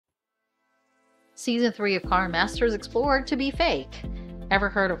Season 3 of Car Masters explored to be fake. Ever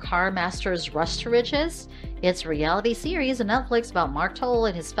heard of Car Masters Rush to Riches? It's a reality series on Netflix about Mark Toll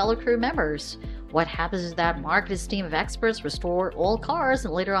and his fellow crew members. What happens is that Mark and his team of experts restore old cars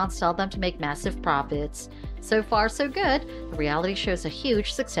and later on sell them to make massive profits. So far, so good. The reality show is a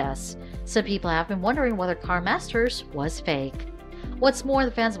huge success. Some people have been wondering whether Car Masters was fake. What's more,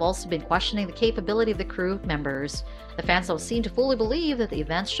 the fans have also been questioning the capability of the crew members. The fans don't seem to fully believe that the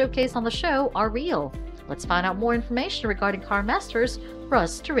events showcased on the show are real. Let's find out more information regarding Car Masters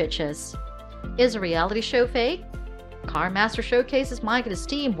Rush to Riches. Is a reality show fake? Car Master showcases Mike and his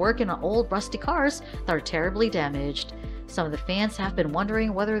team working on old rusty cars that are terribly damaged. Some of the fans have been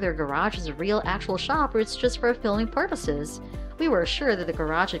wondering whether their garage is a real actual shop or it's just for filming purposes. We were assured that the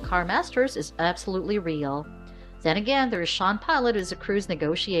garage at Car Masters is absolutely real. Then again, there is Sean Pilot, who is a crew's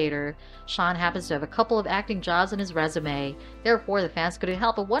negotiator. Sean happens to have a couple of acting jobs on his resume. Therefore, the fans couldn't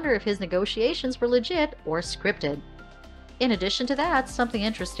help but wonder if his negotiations were legit or scripted. In addition to that, something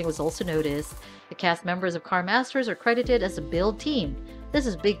interesting was also noticed. The cast members of Car Masters are credited as a build team. This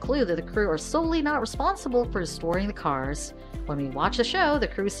is a big clue that the crew are solely not responsible for restoring the cars. When we watch the show, the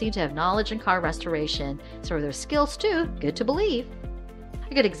crew seem to have knowledge in car restoration, so are their skills too good to believe.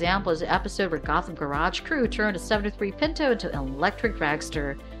 A good example is the episode where Gotham garage crew turned a 73 Pinto into an electric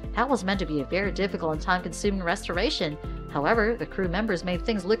dragster. That was meant to be a very difficult and time-consuming restoration. However, the crew members made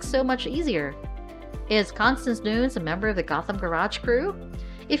things look so much easier. Is Constance Nunes a member of the Gotham garage crew?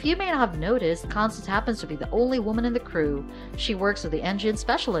 If you may not have noticed, Constance happens to be the only woman in the crew. She works with the engine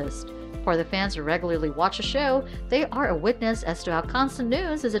specialist. For the fans who regularly watch the show, they are a witness as to how Constance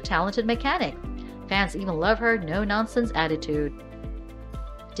Nunes is a talented mechanic. Fans even love her no-nonsense attitude.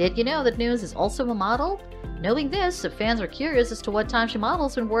 Did you know that Nunes is also a model? Knowing this, the fans are curious as to what time she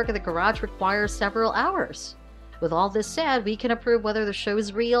models when work at the garage requires several hours. With all this said, we can approve whether the show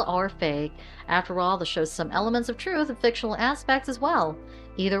is real or fake. After all, the show has some elements of truth and fictional aspects as well.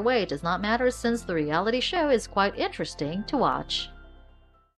 Either way, it does not matter since the reality show is quite interesting to watch.